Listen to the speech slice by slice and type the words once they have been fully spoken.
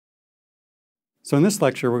So in this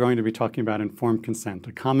lecture, we're going to be talking about informed consent,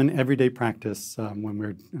 a common everyday practice when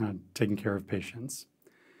we're taking care of patients.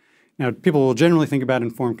 Now, people will generally think about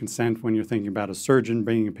informed consent when you're thinking about a surgeon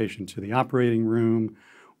bringing a patient to the operating room,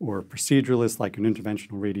 or a proceduralist like an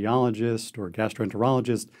interventional radiologist or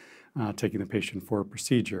gastroenterologist taking the patient for a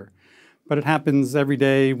procedure. But it happens every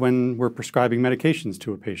day when we're prescribing medications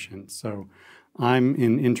to a patient. So I'm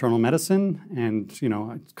in internal medicine, and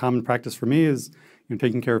common practice for me is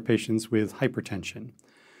taking care of patients with hypertension.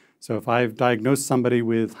 So if I've diagnosed somebody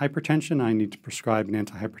with hypertension, I need to prescribe an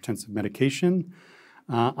antihypertensive medication.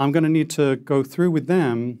 I'm going to need to go through with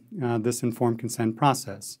them this informed consent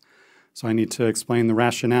process. So I need to explain the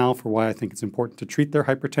rationale for why I think it's important to treat their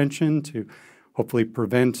hypertension to hopefully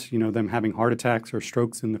prevent them having heart attacks or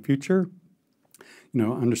strokes in the future.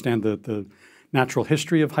 Understand the natural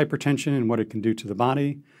history of hypertension and what it can do to the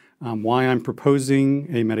body. Why I'm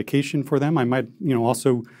proposing a medication for them. I might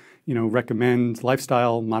also recommend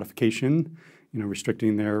lifestyle modification,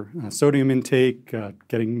 restricting their sodium intake,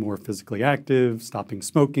 getting more physically active, stopping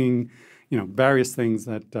smoking, various things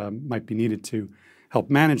that might be needed to help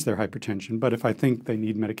manage their hypertension. But if I think they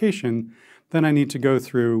need medication, then I need to go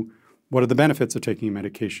through what are the benefits of taking a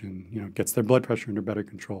medication, gets their blood pressure under better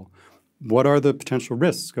control. What are the potential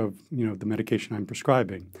risks of the medication I'm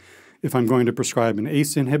prescribing? If I'm going to prescribe an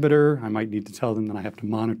ACE inhibitor, I might need to tell them that I have to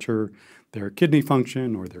monitor their kidney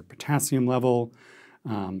function or their potassium level.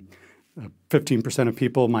 15% of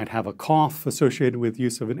people might have a cough associated with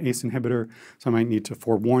use of an ACE inhibitor, so I might need to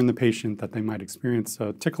forewarn the patient that they might experience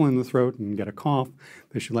a tickle in the throat and get a cough.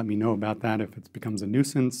 They should let me know about that if it becomes a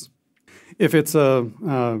nuisance. If it's a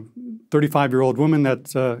 35-year-old woman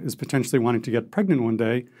that is potentially wanting to get pregnant one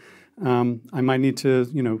day, I might need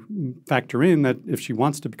to, factor in that if she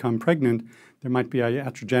wants to become pregnant, there might be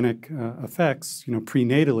iatrogenic effects,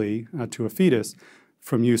 prenatally to a fetus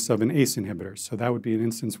from use of an ACE inhibitor. So that would be an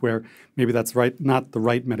instance where maybe that's not the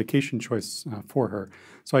right medication choice for her.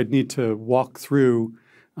 So I'd need to walk through,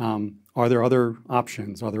 are there other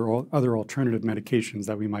options, are there other alternative medications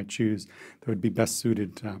that we might choose that would be best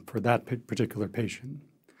suited for that particular patient.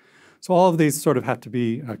 So all of these sort of have to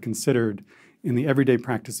be considered in the everyday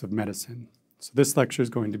practice of medicine. So this lecture is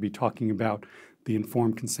going to be talking about the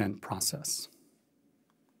informed consent process.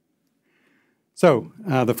 So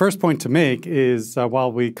the first point to make is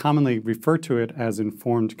while we commonly refer to it as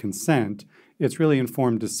informed consent, it's really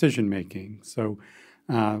informed decision-making. So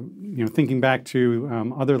thinking back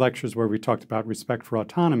to other lectures where we talked about respect for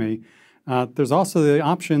autonomy, there's also the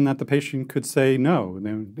option that the patient could say no.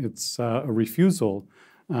 It's a refusal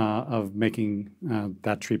of making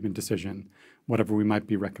that treatment decision, whatever we might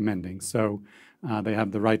be recommending. So they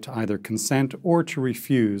have the right to either consent or to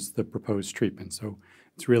refuse the proposed treatment. So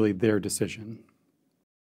it's really their decision.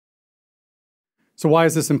 So why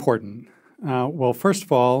is this important? Well, first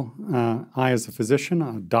of all, I as a physician,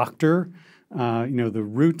 a doctor, the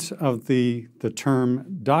root of the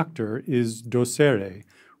term doctor is docere,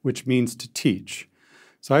 which means to teach.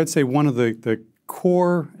 So I'd say one of the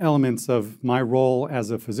core elements of my role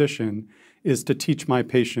as a physician is to teach my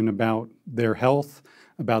patient about their health,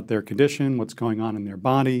 about their condition, what's going on in their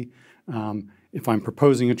body. If I'm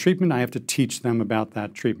proposing a treatment, I have to teach them about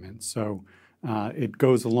that treatment. So it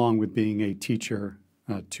goes along with being a teacher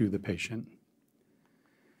to the patient.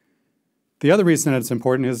 The other reason that it's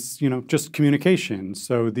important is, just communication.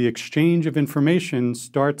 So the exchange of information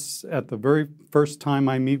starts at the very first time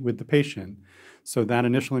I meet with the patient. So that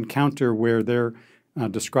initial encounter where they're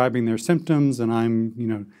describing their symptoms and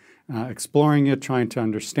I'm, exploring it, trying to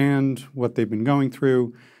understand what they've been going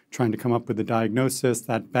through, trying to come up with a diagnosis,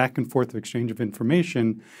 that back and forth exchange of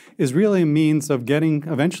information is really a means of getting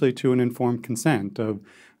eventually to an informed consent of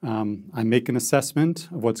I make an assessment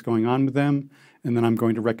of what's going on with them, and then I'm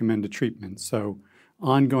going to recommend a treatment. So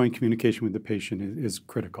ongoing communication with the patient is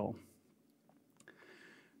critical.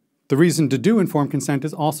 The reason to do informed consent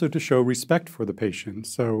is also to show respect for the patient.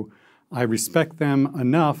 So I respect them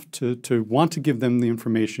enough to want to give them the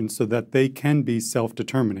information so that they can be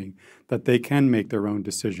self-determining, that they can make their own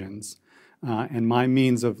decisions. And my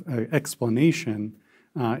means of explanation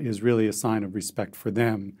is really a sign of respect for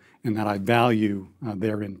them and that I value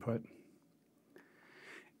their input.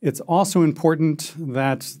 It's also important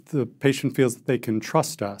that the patient feels that they can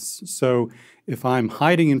trust us. So if I'm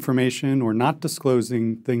hiding information or not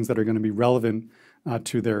disclosing things that are going to be relevant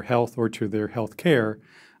to their health or to their health care,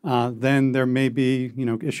 then there may be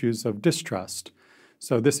issues of distrust.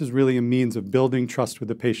 So this is really a means of building trust with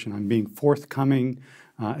the patient. I'm being forthcoming,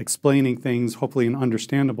 explaining things, hopefully in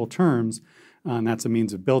understandable terms, and that's a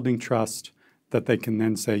means of building trust that they can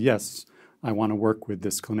then say, yes, I want to work with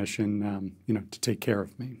this clinician to take care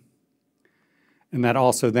of me. And that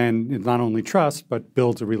also then is not only trust, but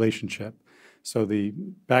builds a relationship. So the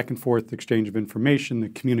back and forth exchange of information, the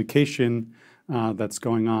communication that's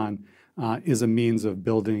going on is a means of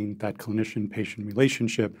building that clinician-patient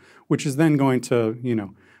relationship, which is then going to,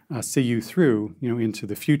 see you through, into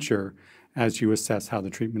the future as you assess how the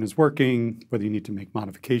treatment is working, whether you need to make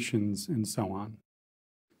modifications, and so on.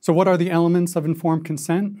 So what are the elements of informed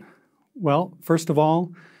consent? Well, first of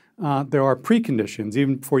all, there are preconditions.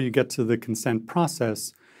 Even before you get to the consent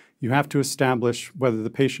process, you have to establish whether the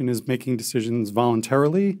patient is making decisions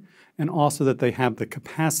voluntarily and also that they have the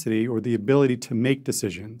capacity or the ability to make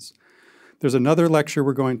decisions. There's another lecture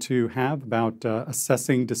we're going to have about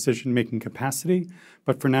assessing decision-making capacity,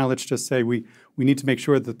 but for now, let's just say we need to make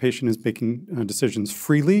sure that the patient is making decisions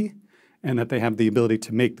freely and that they have the ability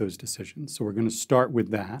to make those decisions. So we're going to start with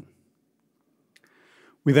that.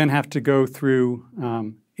 We then have to go through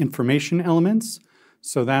information elements.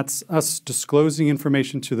 So that's us disclosing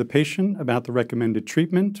information to the patient about the recommended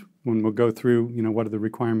treatment when we'll go through, what are the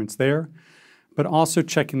requirements there, but also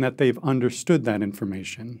checking that they've understood that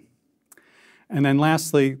information. And then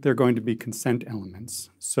lastly, there are going to be consent elements.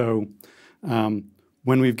 So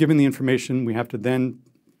when we've given the information, we have to then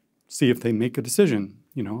see if they make a decision.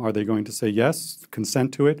 Are they going to say yes,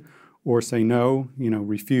 consent to it, or say no,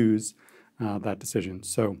 refuse that decision.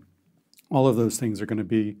 So all of those things are going to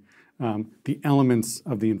be the elements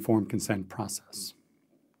of the informed consent process.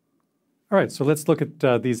 All right, so let's look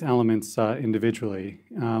at these elements individually.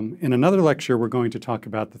 In another lecture, we're going to talk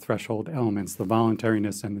about the threshold elements, the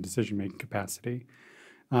voluntariness and the decision-making capacity.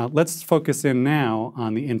 Let's focus in now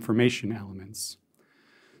on the information elements.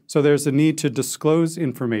 So there's a need to disclose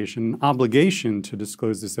information, obligation to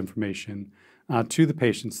disclose this information to the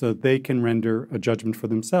patient so that they can render a judgment for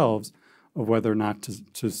themselves of whether or not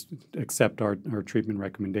to accept our treatment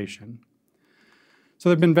recommendation. So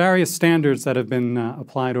there have been various standards that have been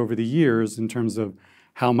applied over the years in terms of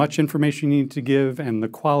how much information you need to give and the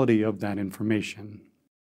quality of that information.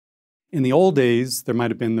 In the old days, there might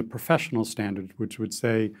have been the professional standard, which would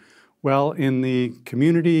say, well, in the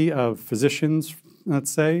community of physicians, let's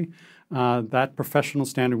say, that professional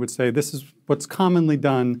standard would say this is what's commonly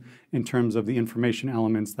done in terms of the information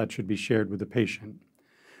elements that should be shared with the patient.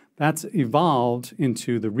 That's evolved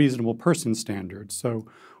into the reasonable person standard. So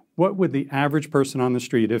what would the average person on the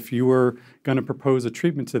street, if you were going to propose a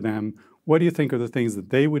treatment to them, what do you think are the things that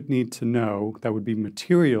they would need to know that would be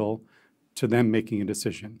material to them making a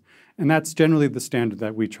decision? And that's generally the standard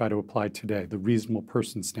that we try to apply today, the reasonable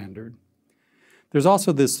person standard. There's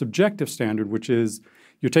also this subjective standard, which is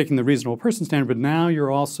you're taking the reasonable person standard, but now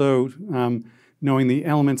you're also knowing the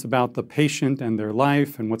elements about the patient and their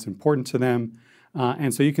life and what's important to them.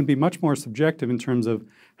 And so you can be much more subjective in terms of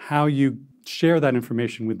how you share that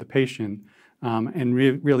information with the patient and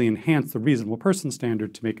really enhance the reasonable person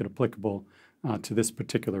standard to make it applicable to this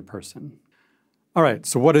particular person. All right,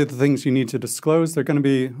 so what are the things you need to disclose? There are going to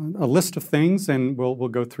be a list of things, and we'll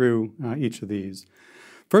go through each of these.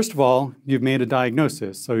 First of all, you've made a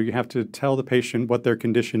diagnosis, so you have to tell the patient what their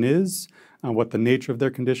condition is, what the nature of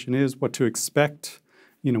their condition is, what to expect,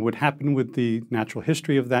 would happen with the natural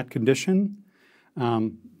history of that condition.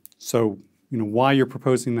 Why you're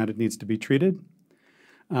proposing that it needs to be treated.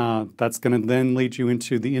 That's going to then lead you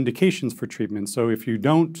into the indications for treatment. So if you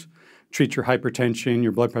don't treat your hypertension,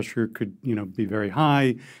 your blood pressure could, be very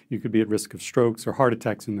high. You could be at risk of strokes or heart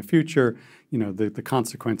attacks in the future, the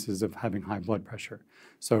consequences of having high blood pressure.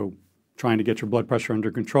 So trying to get your blood pressure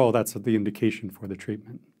under control, that's the indication for the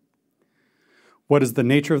treatment. What is the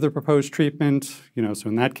nature of the proposed treatment? So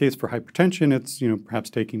in that case, for hypertension, it's, perhaps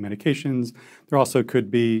taking medications. There also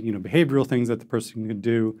could be, behavioral things that the person could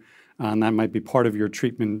do, and that might be part of your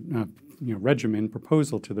treatment, regimen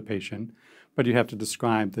proposal to the patient, but you have to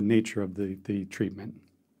describe the nature of the treatment.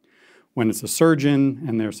 When it's a surgeon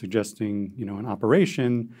and they're suggesting, an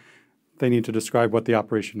operation, they need to describe what the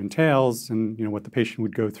operation entails and, what the patient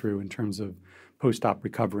would go through in terms of post-op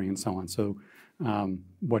recovery and so on. So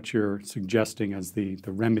what you're suggesting as the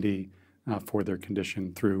remedy for their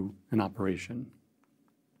condition through an operation.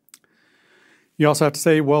 You also have to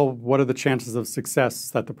say, well, what are the chances of success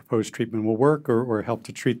that the proposed treatment will work or help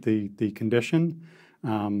to treat the condition?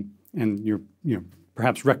 And you're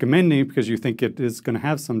perhaps recommending because you think it is going to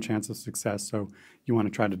have some chance of success, so you want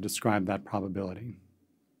to try to describe that probability.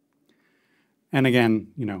 And again,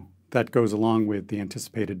 that goes along with the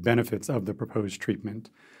anticipated benefits of the proposed treatment.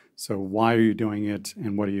 So why are you doing it,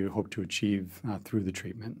 and what do you hope to achieve through the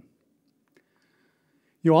treatment?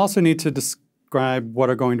 You also need to describe what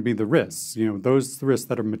are going to be the risks. Those risks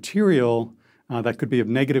that are material, that could be of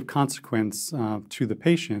negative consequence to the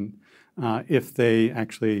patient, if they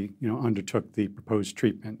actually undertook the proposed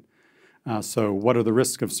treatment. So what are the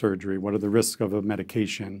risks of surgery? What are the risks of a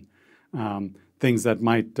medication? Things that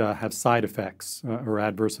might have side effects or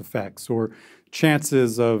adverse effects, or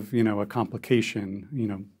chances of a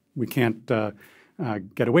complication. We can't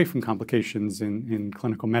get away from complications in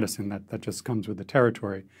clinical medicine. That just comes with the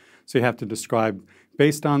territory. So you have to describe,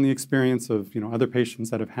 based on the experience of other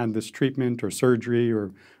patients that have had this treatment or surgery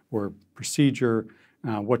or procedure,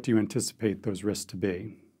 what do you anticipate those risks to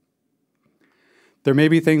be? There may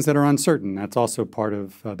be things that are uncertain. That's also part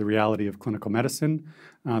of the reality of clinical medicine.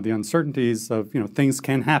 The uncertainties of things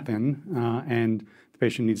can happen, and the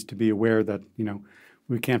patient needs to be aware that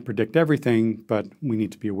we can't predict everything, but we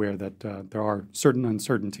need to be aware that there are certain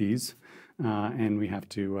uncertainties, and we have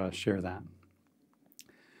to share that.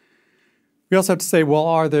 We also have to say, well,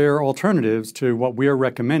 are there alternatives to what we are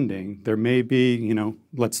recommending? There may be,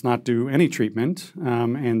 let's not do any treatment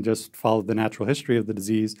and just follow the natural history of the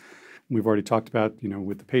disease. We've already talked about,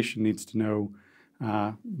 with the patient needs to know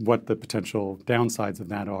what the potential downsides of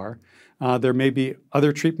that are. There may be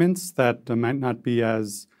other treatments that might not be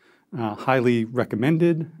as highly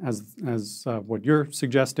recommended as what you're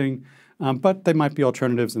suggesting, but they might be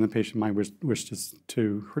alternatives, and the patient might wish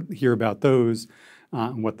to hear about those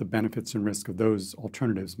and what the benefits and risks of those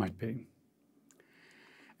alternatives might be.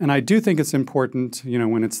 And I do think it's important,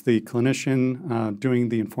 when it's the clinician doing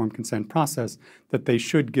the informed consent process, that they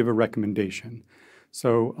should give a recommendation.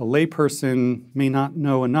 So a layperson may not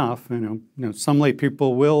know enough. Some lay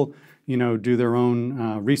people will, do their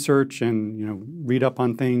own research and read up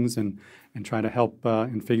on things and try to help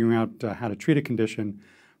in figuring out how to treat a condition.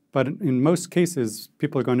 But in most cases,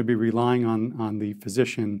 people are going to be relying on the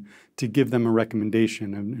physician to give them a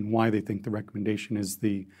recommendation and why they think the recommendation is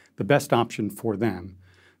the best option for them.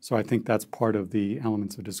 So I think that's part of the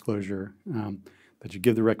elements of disclosure, that you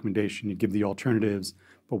give the recommendation, you give the alternatives,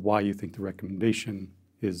 but why you think the recommendation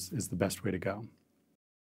is the best way to go.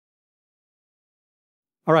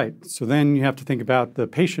 All right, so then you have to think about the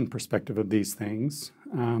patient perspective of these things.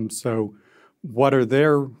 So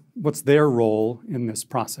what's their role in this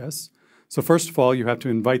process? So first of all, you have to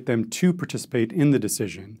invite them to participate in the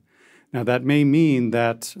decision. Now that may mean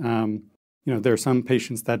that there are some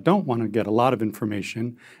patients that don't want to get a lot of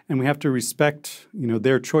information, and we have to respect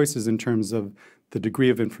their choices in terms of the degree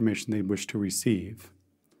of information they wish to receive.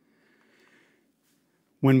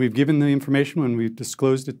 When we've given the information, when we've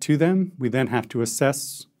disclosed it to them, we then have to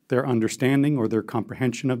assess their understanding or their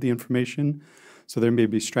comprehension of the information. So there may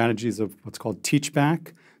be strategies of what's called teach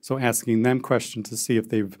back, so asking them questions to see if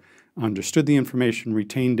they've understood the information,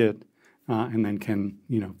 retained it, and then can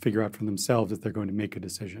figure out for themselves if they're going to make a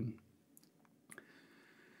decision.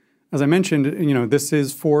 As I mentioned, this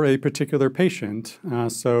is for a particular patient,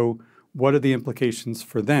 so what are the implications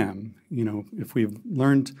for them? If we've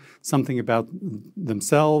learned something about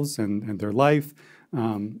themselves and their life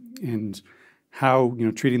and how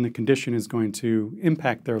treating the condition is going to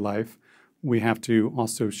impact their life, we have to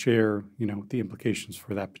also share the implications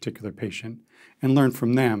for that particular patient and learn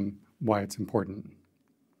from them why it's important.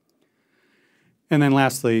 And then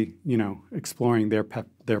lastly, exploring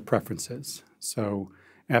their preferences. So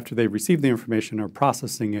after they receive the information or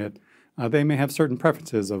processing it, they may have certain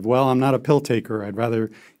preferences of, well, I'm not a pill taker. I'd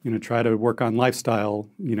rather, try to work on lifestyle,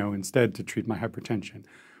 instead to treat my hypertension.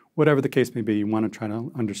 Whatever the case may be, you want to try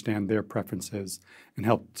to understand their preferences and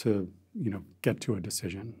help to, get to a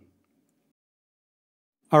decision.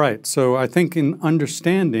 All right, so I think in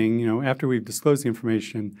understanding, after we've disclosed the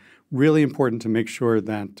information, really important to make sure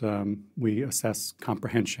that we assess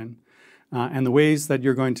comprehension. And the ways that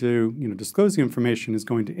you're going to disclose the information is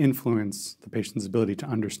going to influence the patient's ability to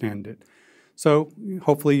understand it. So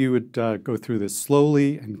hopefully you would go through this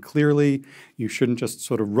slowly and clearly. You shouldn't just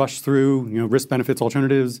sort of rush through risk, benefits,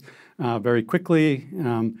 alternatives very quickly.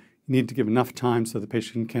 You need to give enough time so the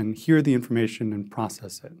patient can hear the information and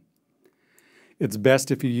process it. It's best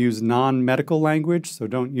if you use non-medical language, so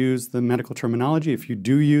don't use the medical terminology. If you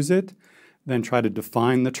do use it, then try to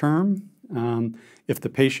define the term. If the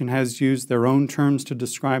patient has used their own terms to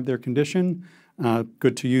describe their condition,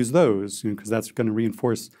 good to use those, because that's going to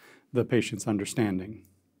reinforce the patient's understanding.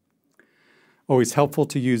 Always helpful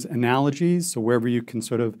to use analogies, so wherever you can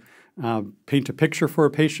sort of paint a picture for a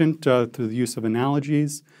patient through the use of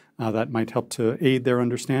analogies, that might help to aid their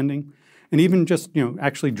understanding. And even just,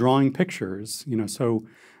 actually drawing pictures, so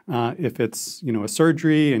if it's, a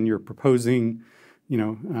surgery and you're proposing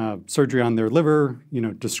surgery on their liver,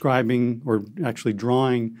 describing or actually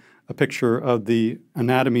drawing a picture of the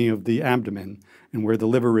anatomy of the abdomen and where the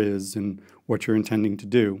liver is and what you're intending to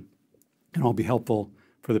do. Can all be helpful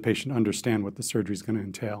for the patient to understand what the surgery is going to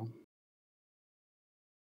entail.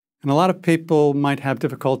 And a lot of people might have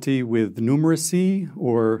difficulty with numeracy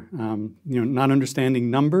or not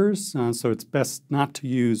understanding numbers, so it's best not to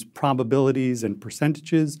use probabilities and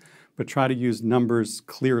percentages, but try to use numbers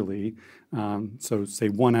clearly. So say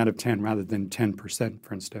 1 out of 10 rather than 10%,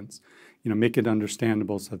 for instance. Make it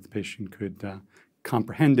understandable so that the patient could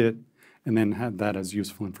comprehend it and then have that as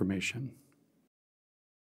useful information.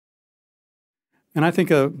 And I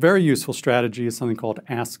think a very useful strategy is something called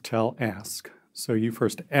ask, tell, ask. So you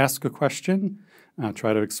first ask a question,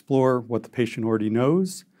 try to explore what the patient already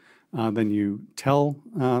knows, then you tell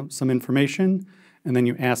some information, and then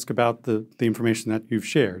you ask about the information that you've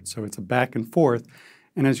shared. So it's a back and forth.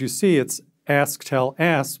 And as you see, it's ask, tell,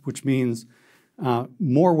 ask, which means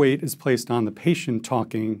more weight is placed on the patient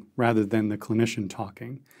talking rather than the clinician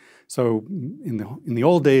talking. So in the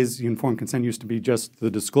old days, informed consent used to be just the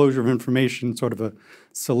disclosure of information, sort of a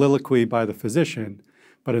soliloquy by the physician.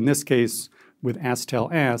 But in this case, with ask, tell,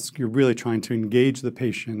 ask, you're really trying to engage the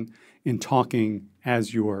patient in talking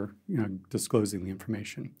as you're disclosing the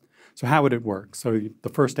information. So how would it work? So the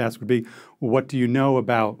first ask would be, well, what do you know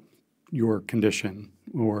about your condition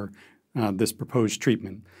or this proposed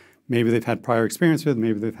treatment? Maybe they've had prior experience with it,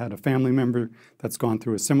 maybe they've had a family member that's gone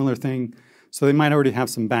through a similar thing. So they might already have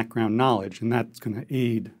some background knowledge, and that's going to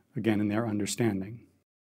aid, again, in their understanding.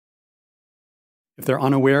 If they're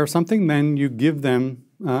unaware of something, then you give them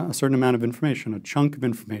a certain amount of information, a chunk of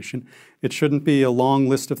information. It shouldn't be a long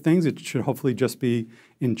list of things. It should hopefully just be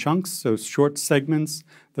in chunks, so short segments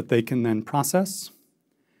that they can then process.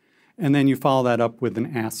 And then you follow that up with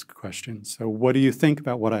an ask question. So what do you think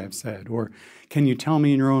about what I have said? Or can you tell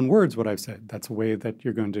me in your own words what I've said? That's a way that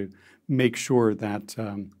you're going to make sure that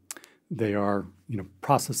they are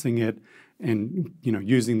processing it and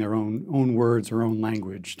using their own words or own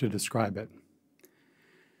language to describe it.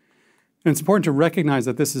 And it's important to recognize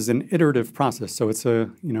that this is an iterative process, so it's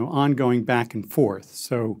a ongoing back and forth.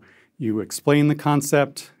 So you explain the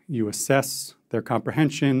concept, you assess their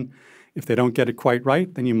comprehension. If they don't get it quite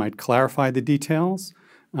right, then you might clarify the details.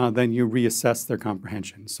 Then you reassess their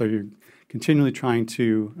comprehension. So you're continually trying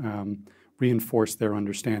to reinforce their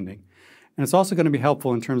understanding. And it's also going to be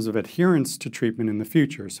helpful in terms of adherence to treatment in the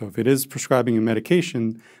future. So if it is prescribing a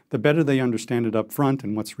medication, the better they understand it up front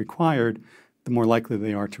and what's required, the more likely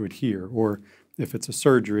they are to adhere. Or if it's a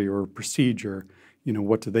surgery or a procedure,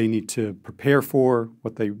 what do they need to prepare for,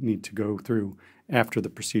 what they need to go through after the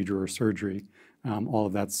procedure or surgery. All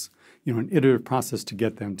of that's an iterative process to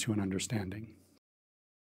get them to an understanding.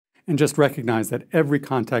 And just recognize that every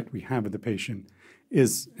contact we have with the patient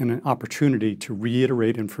is an opportunity to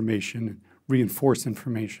reiterate information, reinforce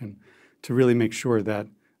information, to really make sure that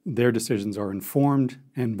their decisions are informed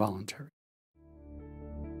and voluntary.